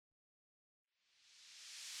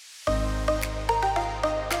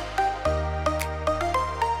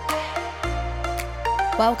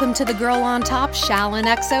Welcome to the Girl on Top Shallon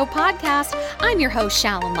XO podcast. I'm your host,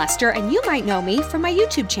 Shallon Lester, and you might know me from my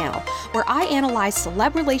YouTube channel, where I analyze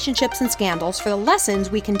celeb relationships and scandals for the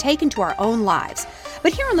lessons we can take into our own lives.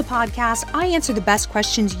 But here on the podcast, I answer the best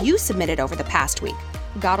questions you submitted over the past week.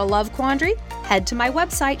 Got a love quandary? Head to my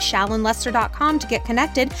website, shallonlester.com, to get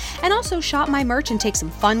connected, and also shop my merch and take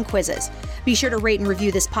some fun quizzes. Be sure to rate and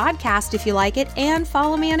review this podcast if you like it, and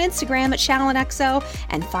follow me on Instagram at ShallonXO,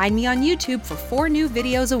 and find me on YouTube for 4 new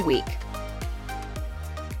videos a week.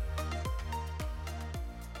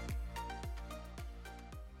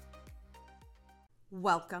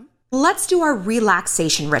 Welcome. Let's do our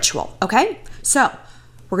relaxation ritual, okay? So,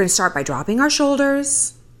 we're going to start by dropping our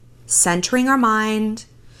shoulders, centering our mind,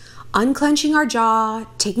 unclenching our jaw,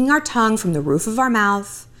 taking our tongue from the roof of our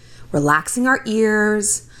mouth, relaxing our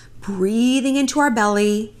ears, breathing into our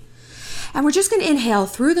belly. And we're just going to inhale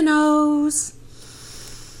through the nose,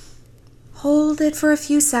 hold it for a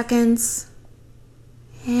few seconds,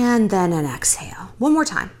 and then an exhale. One more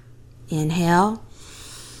time. Inhale,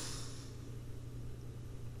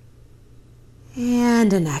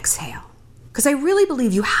 and an exhale. Because I really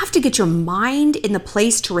believe you have to get your mind in the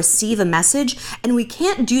place to receive a message, and we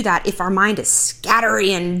can't do that if our mind is scattery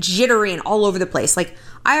and jittery and all over the place. Like,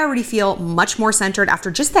 I already feel much more centered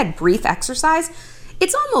after just that brief exercise.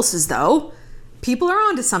 It's almost as though people are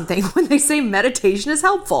onto something when they say meditation is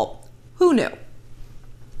helpful. Who knew?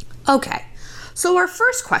 Okay, so our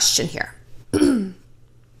first question here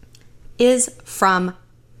is from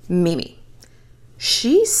Mimi.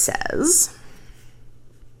 She says,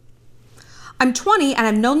 I'm 20 and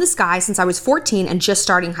I've known this guy since I was 14 and just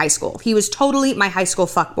starting high school. He was totally my high school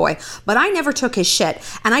fuckboy, but I never took his shit,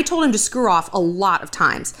 and I told him to screw off a lot of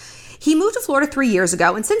times. He moved to Florida 3 years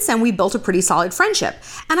ago, and since then we built a pretty solid friendship.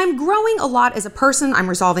 And I'm growing a lot as a person. I'm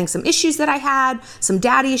resolving some issues that I had, some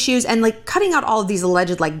daddy issues, and like cutting out all of these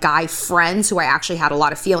alleged like guy friends who I actually had a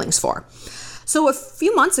lot of feelings for. So a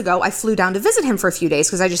few months ago, I flew down to visit him for a few days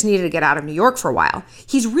because I just needed to get out of New York for a while.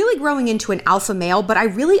 He's really growing into an alpha male, but I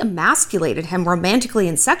really emasculated him romantically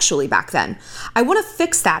and sexually back then. I want to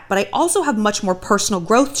fix that, but I also have much more personal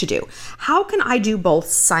growth to do. How can I do both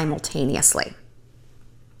simultaneously?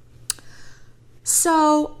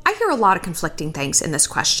 So I hear a lot of conflicting things in this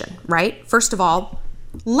question, right? First of all,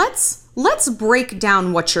 let's break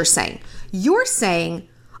down what you're saying. You're saying,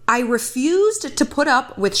 I refused to put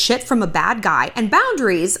up with shit from a bad guy and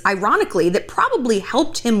boundaries, ironically, that probably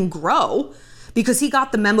helped him grow because he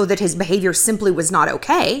got the memo that his behavior simply was not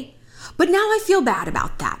okay. But now I feel bad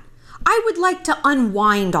about that. I would like to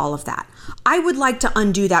unwind all of that. I would like to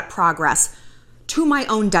undo that progress to my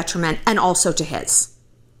own detriment and also to his.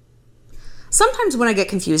 Sometimes when I get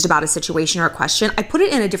confused about a situation or a question, I put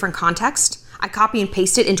it in a different context. I copy and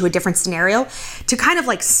paste it into a different scenario to kind of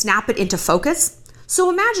like snap it into focus. So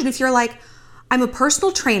imagine if you're like, I'm a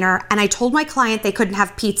personal trainer and I told my client they couldn't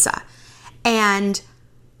have pizza, and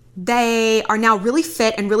they are now really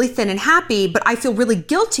fit and really thin and happy, but I feel really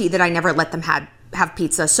guilty that I never let them have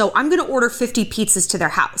pizza. So I'm going to order 50 pizzas to their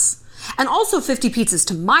house, and also 50 pizzas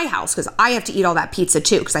to my house because I have to eat all that pizza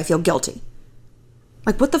too because I feel guilty.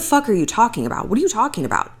 Like, what the fuck are you talking about? What are you talking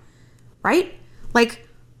about? Right? Like,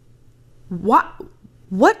 what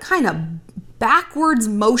kind of backwards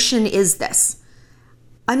motion is this?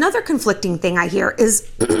 Another conflicting thing I hear is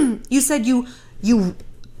you said you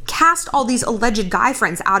cast all these alleged guy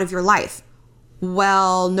friends out of your life.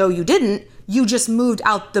 Well, no, you didn't. You just moved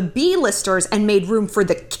out the B-listers and made room for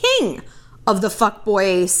the king of the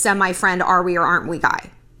fuckboy semi-friend are we or aren't we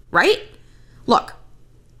guy, right? Look,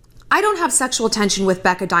 I don't have sexual tension with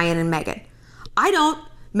Becca, Diane, and Megan. I don't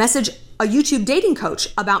message a YouTube dating coach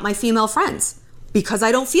about my female friends because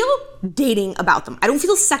I don't feel dating about them. I don't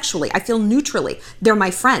feel sexually. I feel neutrally. They're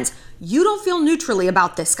my friends. You don't feel neutrally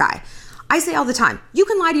about this guy. I say all the time, you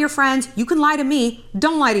can lie to your friends. You can lie to me.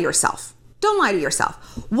 Don't lie to yourself. Don't lie to yourself.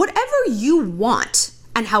 Whatever you want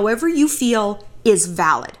and however you feel is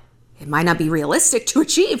valid. It might not be realistic to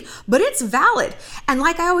achieve, but it's valid. And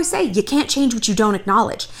like I always say, you can't change what you don't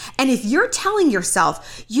acknowledge. And if you're telling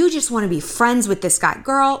yourself you just want to be friends with this guy,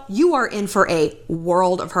 girl, you are in for a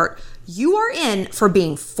world of hurt. You are in for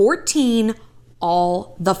being 14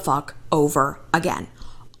 all the fuck over again.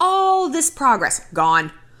 All this progress,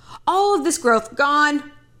 gone. All of this growth,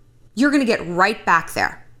 gone. You're going to get right back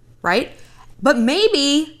there, right? But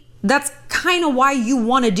maybe that's kind of why you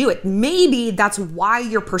want to do it. Maybe that's why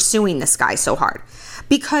you're pursuing this guy so hard.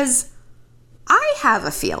 Because I have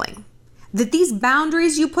a feeling that these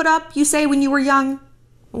boundaries you put up, you say when you were young,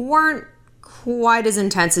 weren't quite as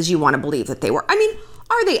intense as you want to believe that they were. I mean,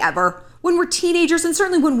 are they ever? when we're teenagers, and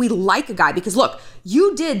certainly when we like a guy, because look,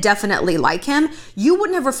 you did definitely like him. You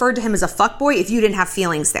wouldn't have referred to him as a fuckboy if you didn't have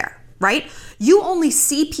feelings there, right? You only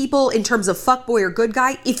see people in terms of fuckboy or good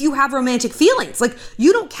guy if you have romantic feelings. Like,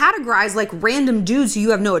 you don't categorize like random dudes who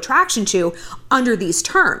you have no attraction to under these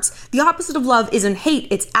terms. The opposite of love isn't hate,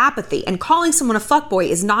 it's apathy. And calling someone a fuckboy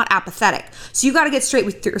is not apathetic. So you got to get straight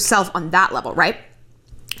with yourself on that level, right?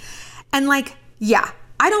 And like, yeah,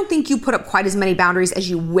 I don't think you put up quite as many boundaries as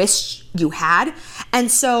you wish you had.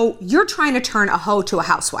 And so you're trying to turn a hoe to a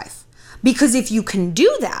housewife. Because if you can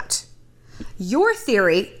do that, your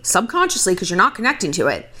theory, subconsciously, because you're not connecting to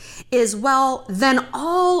it, is, well, then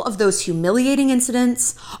all of those humiliating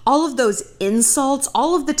incidents, all of those insults,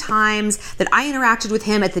 all of the times that I interacted with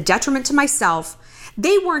him at the detriment to myself,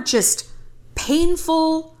 they weren't just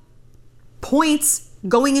painful points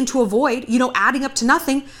going into a void, adding up to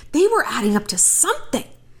nothing. They were adding up to something.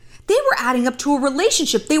 They were adding up to a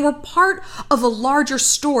relationship. They were part of a larger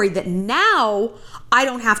story that now I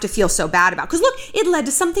don't have to feel so bad about. Because look, it led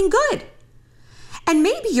to something good. And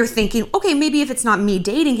maybe you're thinking, okay, maybe if it's not me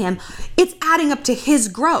dating him, it's adding up to his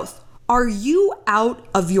growth. Are you out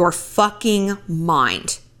of your fucking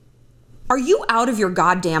mind? Are you out of your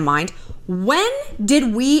goddamn mind? When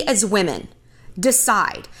did we as women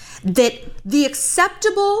decide that the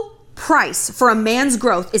acceptable price for a man's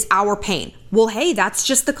growth is our pain? Well, hey, that's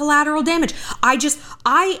just the collateral damage.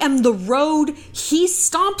 I am the road he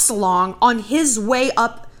stomps along on his way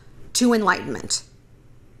up to enlightenment.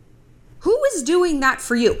 Who is doing that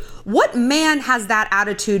for you? What man has that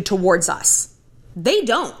attitude towards us? They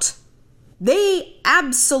don't. They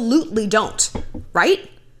absolutely don't,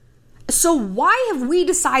 right? So why have we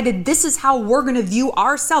decided this is how we're going to view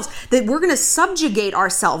ourselves, that we're going to subjugate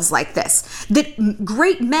ourselves like this, that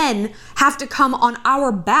great men have to come on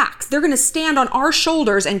our backs? They're going to stand on our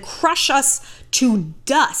shoulders and crush us to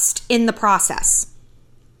dust in the process.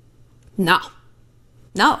 No.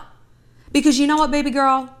 Because you know what, baby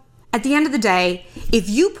girl? At the end of the day, if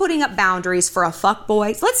you putting up boundaries for a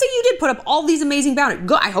fuckboy, let's say you did put up all these amazing boundaries.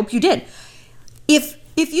 Good, I hope you did. If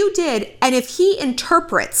you did, and if he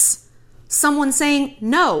interprets someone saying,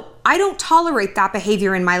 no, I don't tolerate that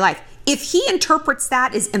behavior in my life, if he interprets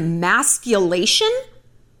that as emasculation,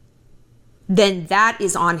 then that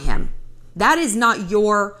is on him. That is not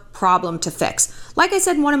your problem to fix. Like I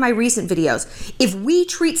said in one of my recent videos, if we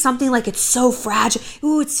treat something like it's so fragile,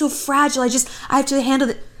 it's so fragile, I have to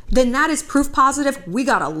handle it, then that is proof positive. We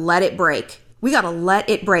gotta let it break.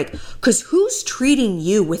 Because who's treating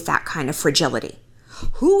you with that kind of fragility?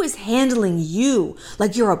 Who is handling you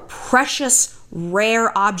like you're a precious,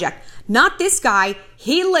 rare object? Not this guy.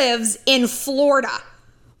 He lives in Florida,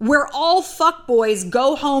 where all fuckboys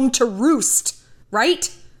go home to roost,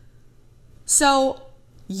 right? So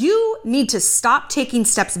you need to stop taking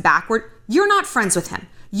steps backward. You're not friends with him.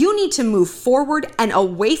 You need to move forward and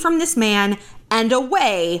away from this man and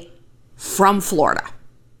away from Florida.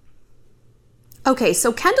 Okay,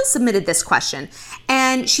 so Kendall submitted this question,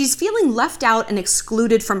 and she's feeling left out and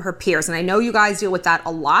excluded from her peers. And I know you guys deal with that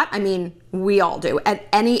a lot. I mean, we all do. At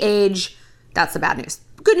any age, that's the bad news.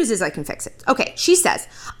 Good news is I can fix it. Okay, she says,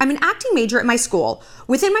 I'm an acting major at my school.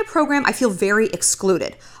 Within my program, I feel very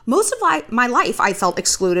excluded. Most of my life, I felt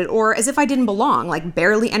excluded, or as if I didn't belong, like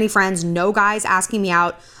barely any friends, no guys asking me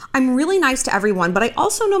out. I'm really nice to everyone, but I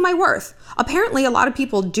also know my worth. Apparently, a lot of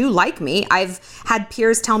people do like me. I've had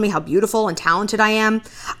peers tell me how beautiful and talented I am.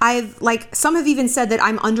 Some have even said that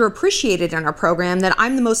I'm underappreciated in our program, that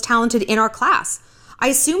I'm the most talented in our class. I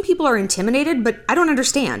assume people are intimidated, but I don't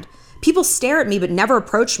understand. People stare at me but never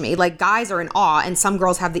approach me, like guys are in awe and some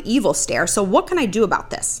girls have the evil stare. So what can I do about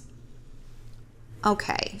this?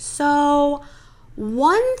 Okay, so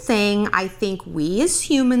one thing I think we as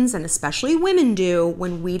humans, and especially women, do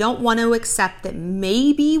when we don't want to accept that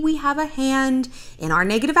maybe we have a hand in our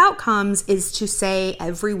negative outcomes is to say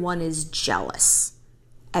everyone is jealous.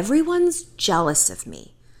 Everyone's jealous of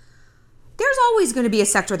me. There's always going to be a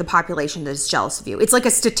sector of the population that is jealous of you. It's like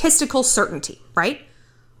a statistical certainty, right?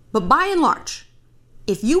 But by and large,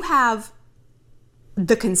 if you have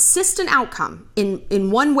the consistent outcome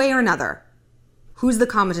in one way or another, who's the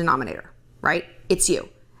common denominator, right? It's you.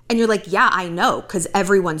 And you're like, yeah, I know, because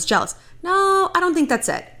everyone's jealous. No, I don't think that's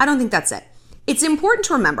it. It's important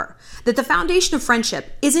to remember that the foundation of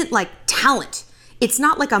friendship isn't like talent. It's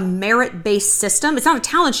not like a merit-based system. It's not a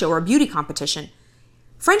talent show or a beauty competition.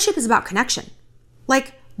 Friendship is about connection.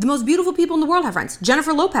 Like, the most beautiful people in the world have friends.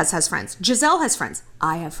 Jennifer Lopez has friends. Giselle has friends.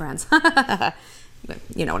 I have friends.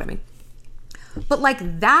 You know what I mean. But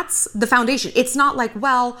like, that's the foundation. It's not like,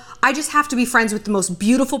 well, I just have to be friends with the most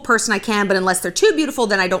beautiful person I can, but unless they're too beautiful,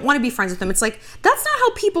 then I don't want to be friends with them. It's like, that's not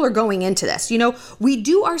how people are going into this. You know, we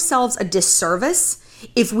do ourselves a disservice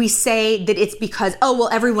if we say that it's because, oh, well,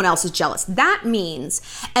 everyone else is jealous. That means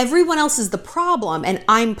everyone else is the problem and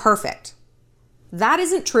I'm perfect. That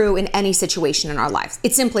isn't true in any situation in our lives.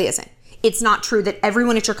 It simply isn't. It's not true that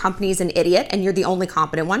everyone at your company is an idiot and you're the only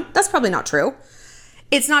competent one. That's probably not true.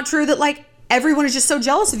 It's not true that like everyone is just so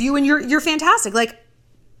jealous of you and you're fantastic. Like,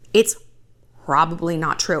 it's probably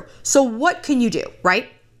not true. So what can you do, right?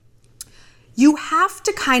 You have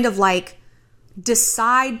to kind of like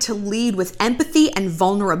decide to lead with empathy and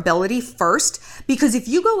vulnerability first, because if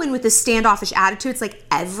you go in with this standoffish attitude, it's like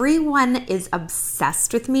everyone is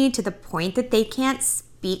obsessed with me to the point that they can't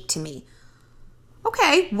speak to me.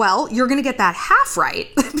 Okay, well, you're going to get that half right.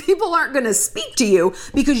 People aren't going to speak to you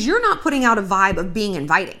because you're not putting out a vibe of being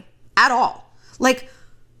inviting at all. Like,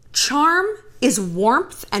 charm is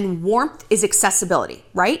warmth and warmth is accessibility,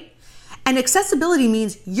 right? And accessibility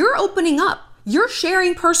means you're opening up. You're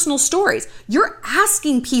sharing personal stories. You're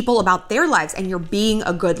asking people about their lives and you're being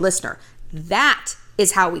a good listener. That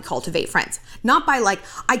is how we cultivate friends. Not by like,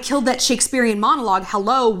 I killed that Shakespearean monologue.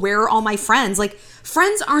 Hello, where are all my friends? Like,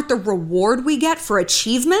 friends aren't the reward we get for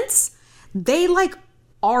achievements. They like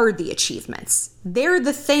are the achievements. They're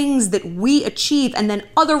the things that we achieve and then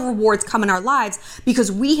other rewards come in our lives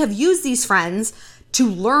because we have used these friends to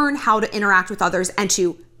learn how to interact with others and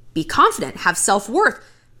to be confident, have self-worth,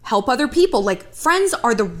 help other people. Like, friends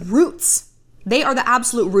are the roots. They are the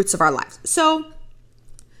absolute roots of our lives. So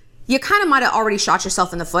you kind of might have already shot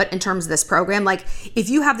yourself in the foot in terms of this program. Like, if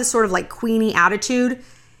you have this sort of like queenie attitude,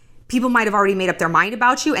 people might have already made up their mind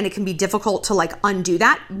about you and it can be difficult to like undo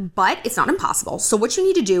that, but it's not impossible. So what you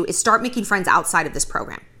need to do is start making friends outside of this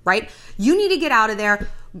program, right? You need to get out of there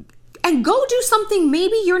and go do something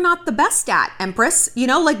maybe you're not the best at, Empress. You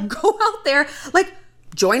know, like, go out there, like,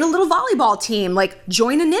 join a little volleyball team, like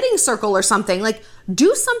join a knitting circle or something. Like,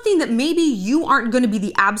 do something that maybe you aren't going to be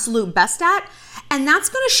the absolute best at. And that's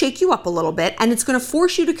going to shake you up a little bit. And it's going to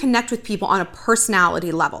force you to connect with people on a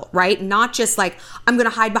personality level, right? Not just like, I'm going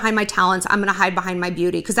to hide behind my talents. I'm going to hide behind my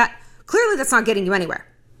beauty. Because that's not getting you anywhere.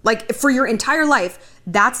 Like, for your entire life,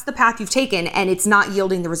 that's the path you've taken and it's not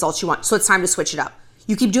yielding the results you want. So it's time to switch it up.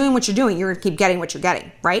 You keep doing what you're doing, you're going to keep getting what you're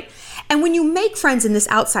getting, right? And when you make friends in this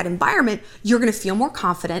outside environment, you're going to feel more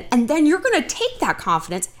confident, and then you're going to take that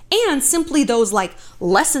confidence and simply those like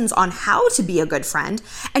lessons on how to be a good friend,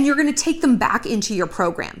 and you're going to take them back into your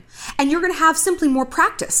program. And you're going to have simply more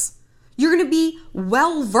practice. You're going to be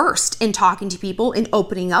well versed in talking to people, in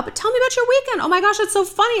opening up. Tell me about your weekend. Oh my gosh, that's so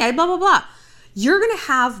funny. I blah, blah, blah. You're going to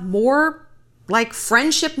have more like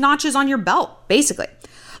friendship notches on your belt, basically.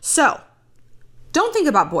 So don't think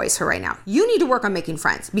about boys for right now. You need to work on making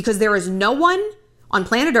friends because there is no one on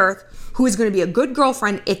planet Earth who is going to be a good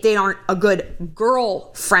girlfriend if they aren't a good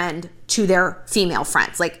girlfriend to their female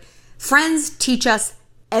friends. Like, friends teach us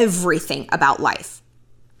everything about life.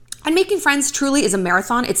 And making friends truly is a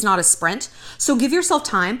marathon. It's not a sprint. So give yourself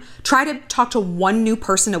time. Try to talk to one new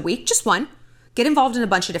person a week, just one. Get involved in a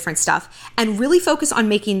bunch of different stuff and really focus on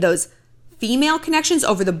making those female connections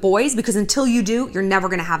over the boys, because until you do, you're never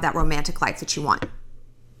going to have that romantic life that you want.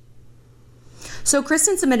 So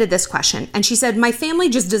Kristen submitted this question and she said, my family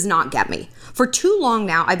just does not get me. For too long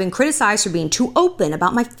now, I've been criticized for being too open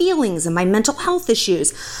about my feelings and my mental health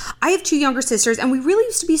issues. I have two younger sisters and we really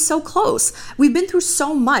used to be so close. We've been through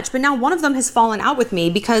so much, but now one of them has fallen out with me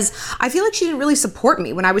because I feel like she didn't really support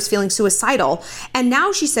me when I was feeling suicidal. And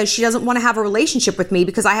now she says she doesn't want to have a relationship with me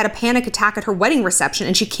because I had a panic attack at her wedding reception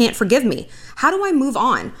and she can't forgive me. How do I move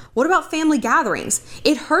on? What about family gatherings?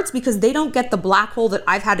 It hurts because they don't get the black hole that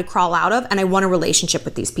I've had to crawl out of, and I want a relationship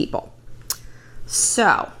with these people.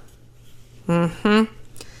 So, oh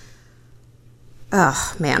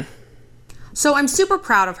man. So I'm super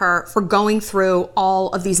proud of her for going through all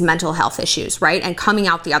of these mental health issues, right? And coming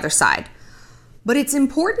out the other side. But it's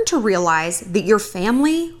important to realize that your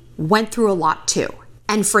family went through a lot too.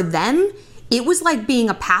 And for them, it was like being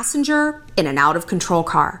a passenger in an out of control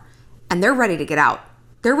car. And they're ready to get out.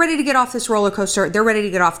 They're ready to get off this roller coaster. They're ready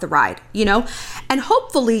to get off the ride, you know? And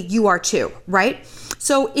hopefully you are too, right?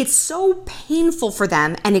 So it's so painful for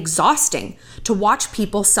them and exhausting to watch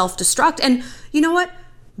people self-destruct. And you know what?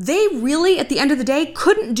 They really, at the end of the day,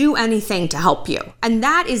 couldn't do anything to help you. And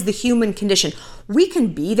that is the human condition. We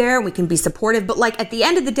can be there, we can be supportive, but like at the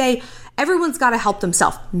end of the day, everyone's got to help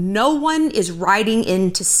themselves. No one is riding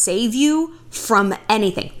in to save you from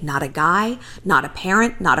anything. Not a guy, not a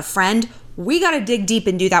parent, not a friend. we got to dig deep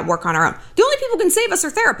and do that work on our own. The only people who can save us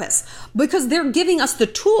are therapists because they're giving us the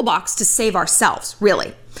toolbox to save ourselves,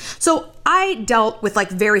 really. So I dealt with like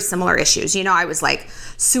very similar issues. You know, I was like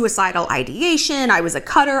suicidal ideation. I was a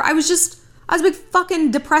cutter. I was a big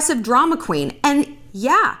fucking depressive drama queen. And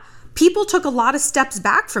yeah, people took a lot of steps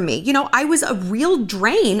back from me. You know, I was a real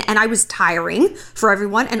drain and I was tiring for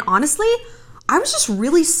everyone. And honestly, I was just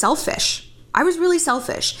really selfish. I was really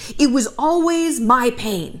selfish. It was always my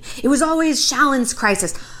pain. It was always Shallon's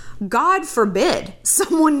crisis. God forbid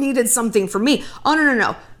someone needed something from me. Oh,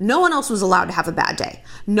 no. No one else was allowed to have a bad day.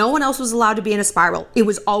 No one else was allowed to be in a spiral. It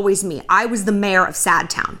was always me. I was the mayor of Sad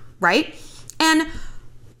Town, right? And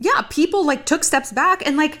yeah, people like took steps back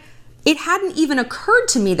and like, it hadn't even occurred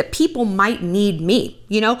to me that people might need me,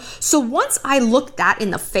 you know? So once I looked that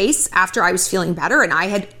in the face after I was feeling better and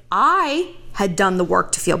I had done the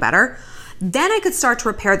work to feel better, then I could start to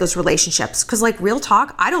repair those relationships. Cause like real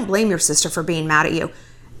talk, I don't blame your sister for being mad at you.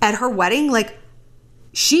 At her wedding, like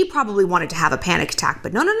she probably wanted to have a panic attack,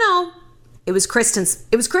 but no. It was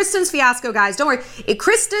Kristen's fiasco, guys. Don't worry. It's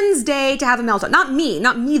Kristen's day to have a meltdown. Not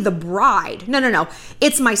me, the bride. No.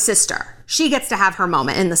 It's my sister. She gets to have her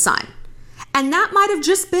moment in the sun. And that might have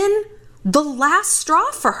just been the last straw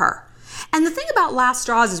for her. And the thing about last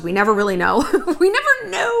straws is we never really know. We never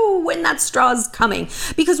know when that straw is coming.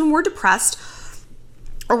 Because when we're depressed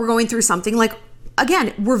or we're going through something, like,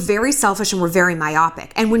 again, we're very selfish and we're very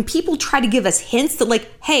myopic. And when people try to give us hints that like,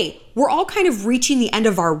 hey, we're all kind of reaching the end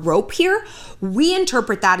of our rope here, we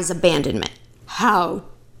interpret that as abandonment. How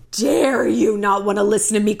dare you not want to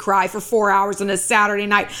listen to me cry for 4 hours on a Saturday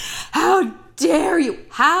night? How dare you?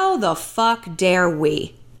 How the fuck dare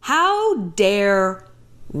we? How dare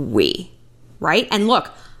we? Right? And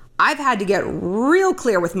look, I've had to get real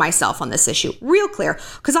clear with myself on this issue, real clear,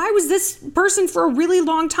 because I was this person for a really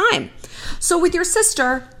long time. So with your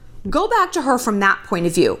sister, go back to her from that point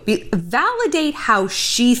of view. Validate how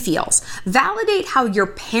she feels. Validate how your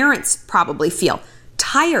parents probably feel.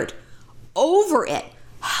 Tired, over it,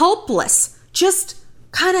 helpless, just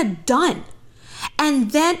kind of done.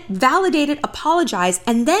 And then validate it, apologize,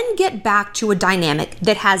 and then get back to a dynamic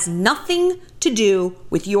that has nothing to do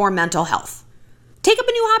with your mental health. Take up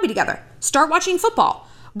a new hobby together. Start watching football.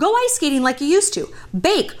 Go ice skating like you used to.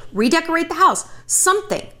 Bake, redecorate the house,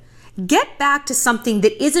 something. Get back to something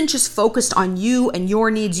that isn't just focused on you and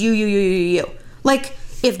your needs, you. Like,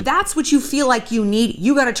 if that's what you feel like you need,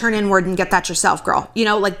 you got to turn inward and get that yourself, girl. You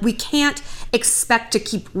know, like we can't expect to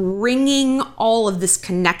keep wringing all of this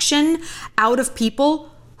connection out of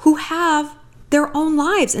people who have their own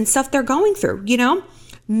lives and stuff they're going through, you know?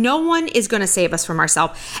 No one is going to save us from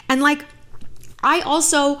ourselves. And like, I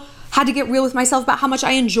also had to get real with myself about how much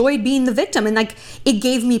I enjoyed being the victim. And like, it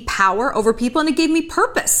gave me power over people and it gave me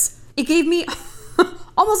purpose. It gave me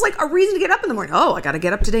almost like a reason to get up in the morning. Oh, I got to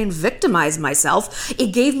get up today and victimize myself. It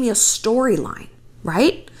gave me a storyline,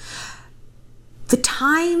 right? The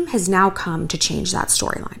time has now come to change that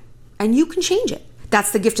storyline and you can change it.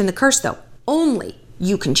 That's the gift and the curse though. Only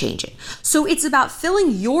you can change it. So it's about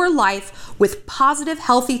filling your life with positive,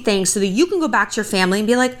 healthy things so that you can go back to your family and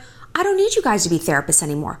be like, I don't need you guys to be therapists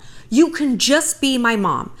anymore. You can just be my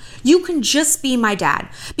mom. You can just be my dad.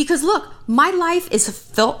 Because look, my life is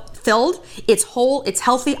filled, it's whole, it's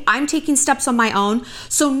healthy. I'm taking steps on my own.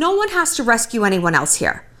 So no one has to rescue anyone else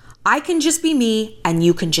here. I can just be me and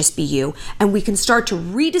you can just be you. And we can start to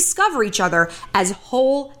rediscover each other as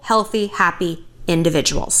whole, healthy, happy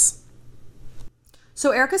individuals.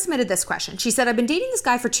 So Erica submitted this question. She said, I've been dating this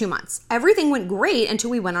guy for 2 months. Everything went great until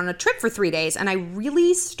we went on a trip for 3 days. And I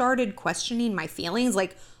really started questioning my feelings,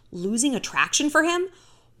 like losing attraction for him.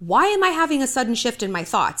 Why am I having a sudden shift in my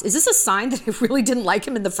thoughts? Is this a sign that I really didn't like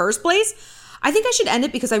him in the first place? I think I should end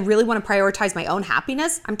it because I really want to prioritize my own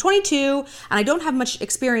happiness. I'm 22 and I don't have much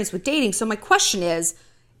experience with dating. So my question is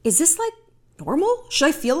this like normal? Should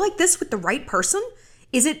I feel like this with the right person?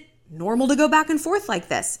 Is it normal to go back and forth like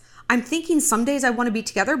this? I'm thinking some days I want to be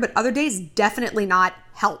together, but other days definitely not.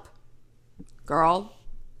 Help. Girl,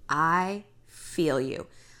 I feel you.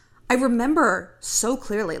 I remember so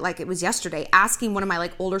clearly, like it was yesterday, asking one of my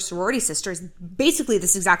like older sorority sisters basically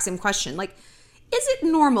this exact same question. Like, is it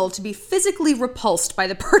normal to be physically repulsed by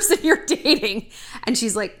the person you're dating? And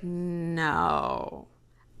she's like, no.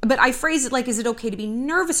 But I phrased it like, is it okay to be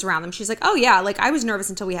nervous around them? She's like, oh yeah, like I was nervous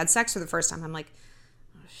until we had sex for the first time. I'm like,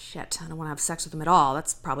 shit, I don't want to have sex with them at all.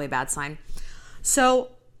 That's probably a bad sign. So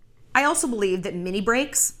I also believe that mini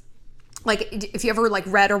breaks, like if you ever like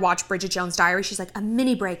read or watched Bridget Jones' Diary, she's like, a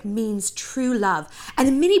mini break means true love. And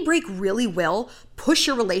a mini break really will push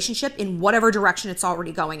your relationship in whatever direction it's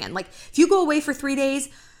already going in. Like if you go away for 3 days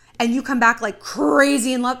and you come back like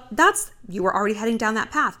crazy in love, you were already heading down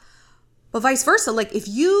that path. But vice versa, like if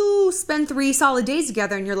you spend 3 solid days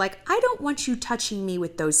together and you're like, I don't want you touching me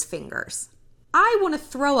with those fingers. I want to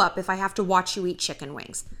throw up if I have to watch you eat chicken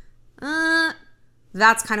wings.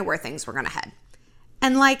 That's kind of where things were going to head.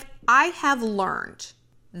 And like, I have learned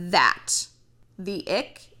that the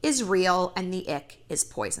ick is real and the ick is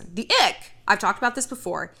poison. The ick, I've talked about this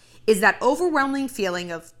before, is that overwhelming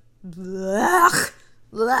feeling of blech,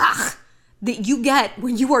 blech, that you get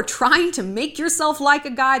when you are trying to make yourself like a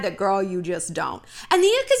guy that, girl, you just don't. And the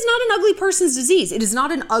ick is not an ugly person's disease. It is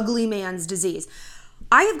not an ugly man's disease.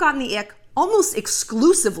 I have gotten the ick almost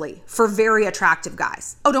exclusively for very attractive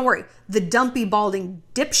guys. Oh, don't worry. The dumpy, balding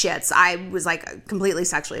dipshits I was like completely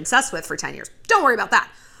sexually obsessed with for 10 years. Don't worry about that.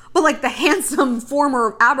 But like the handsome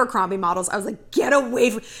former Abercrombie models, I was like, get away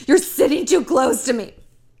from, you're sitting too close to me.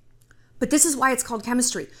 But this is why it's called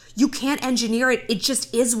chemistry. You can't engineer it. It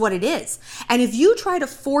just is what it is. And if you try to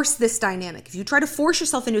force this dynamic, if you try to force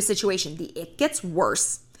yourself into a situation, it gets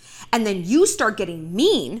worse. And then you start getting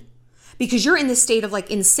mean because you're in this state of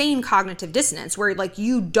like insane cognitive dissonance where like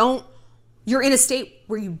you're in a state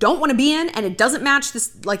where you don't want to be in and it doesn't match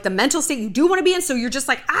this, like the mental state you do want to be in. So you're just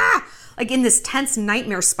like in this tense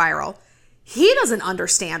nightmare spiral. He doesn't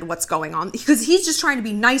understand what's going on because he's just trying to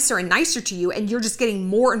be nicer and nicer to you and you're just getting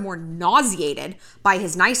more and more nauseated by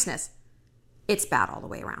his niceness. It's bad all the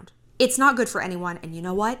way around. It's not good for anyone. And you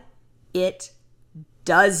know what? It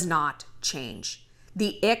does not change.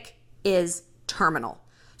 The ick is terminal.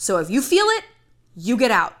 So if you feel it, you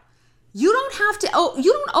get out. You don't have to,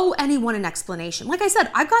 you don't owe anyone an explanation. Like I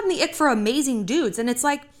said, I've gotten the ick for amazing dudes and it's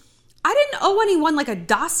like, I didn't owe anyone like a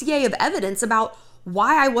dossier of evidence about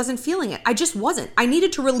why I wasn't feeling it. I just wasn't. I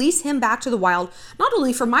needed to release him back to the wild, not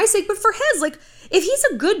only for my sake, but for his. Like, if he's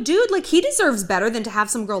a good dude, like he deserves better than to have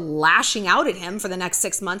some girl lashing out at him for the next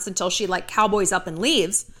 6 months until she like cowboys up and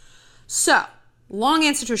leaves. So, long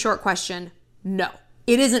answer to a short question, no.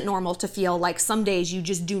 It isn't normal to feel like some days you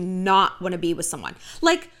just do not want to be with someone.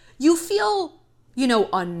 Like, you feel,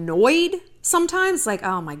 annoyed sometimes. Like,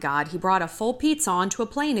 oh my God, he brought a full pizza onto a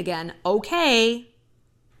plane again. Okay.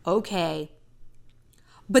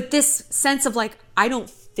 But this sense of like, I don't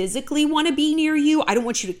physically want to be near you. I don't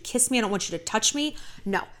want you to kiss me. I don't want you to touch me.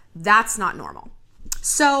 No, that's not normal.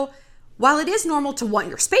 So while it is normal to want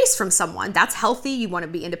your space from someone, that's healthy. You want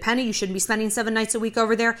to be independent. You shouldn't be spending 7 nights a week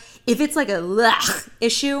over there. If it's like a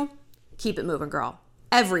issue, keep it moving, girl.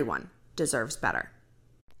 Everyone deserves better.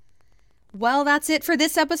 Well, that's it for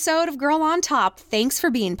this episode of Girl on Top. Thanks for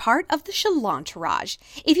being part of the Shalantourage.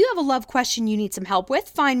 If you have a love question you need some help with,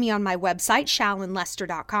 find me on my website,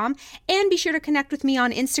 ShallonLester.com, and be sure to connect with me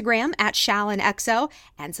on Instagram at ShallonXO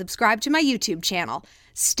and subscribe to my YouTube channel.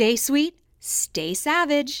 Stay sweet, stay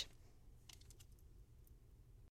savage.